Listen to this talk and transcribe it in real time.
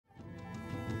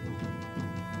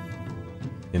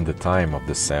In the time of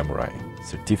the samurai,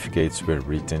 certificates were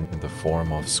written in the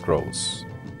form of scrolls,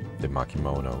 the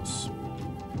Makimonos.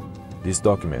 These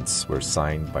documents were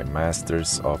signed by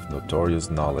masters of notorious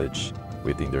knowledge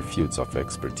within their fields of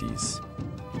expertise,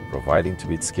 providing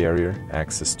to its carrier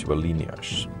access to a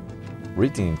lineage.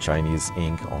 Written in Chinese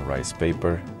ink on rice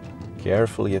paper,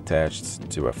 carefully attached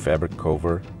to a fabric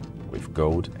cover with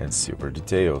gold and silver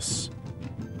details.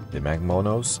 The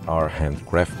Makimonos are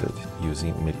handcrafted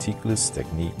using meticulous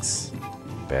techniques,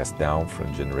 passed down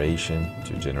from generation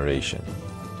to generation.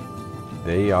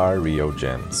 They are real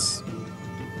gems.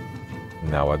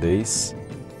 Nowadays,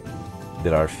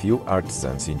 there are few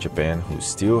artisans in Japan who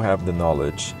still have the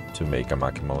knowledge to make a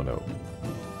makimono.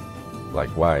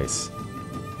 Likewise,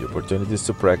 the opportunities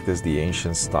to practice the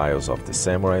ancient styles of the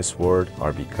samurai sword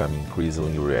are becoming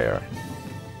increasingly rare,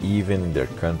 even in their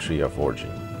country of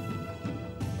origin.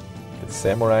 The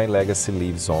samurai legacy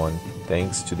lives on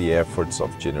thanks to the efforts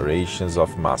of generations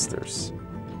of masters,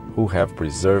 who have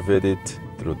preserved it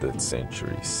through the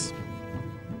centuries.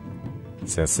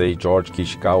 Sensei George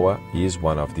Kishikawa is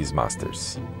one of these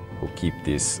masters, who keep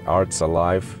these arts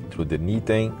alive through the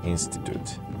Niten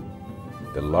Institute,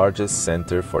 the largest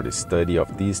center for the study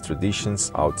of these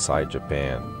traditions outside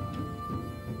Japan.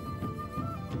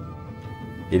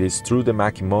 It is through the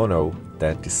Makimono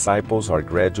that disciples are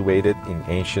graduated in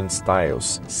ancient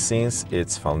styles since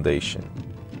its foundation,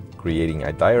 creating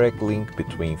a direct link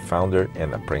between founder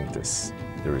and apprentice.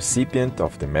 The recipient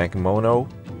of the Makimono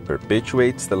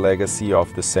perpetuates the legacy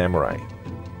of the samurai,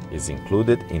 is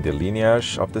included in the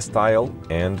lineage of the style,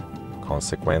 and,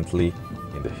 consequently,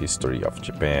 in the history of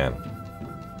Japan.